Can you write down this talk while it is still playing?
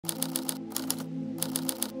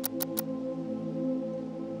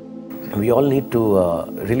we all need to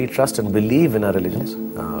really trust and believe in our religions,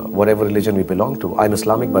 whatever religion we belong to. I'm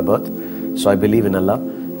Islamic by birth, so I believe in Allah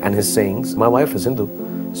and His sayings. My wife is Hindu,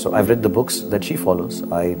 so I've read the books that she follows.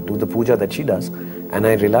 I do the puja that she does, and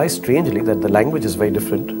I realize strangely that the language is very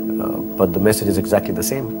different, but the message is exactly the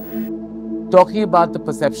same. Talking about the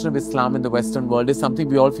perception of Islam in the Western world is something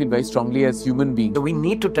we all feel very strongly as human beings. So we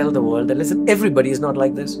need to tell the world that, listen, everybody is not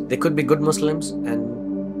like this. There could be good Muslims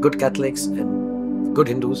and good Catholics and good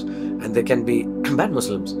Hindus, and there can be bad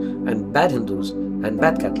Muslims and bad Hindus and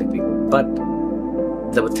bad Catholic people. But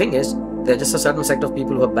the thing is, there's just a certain sect of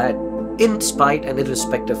people who are bad in spite and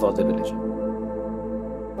irrespective of their religion.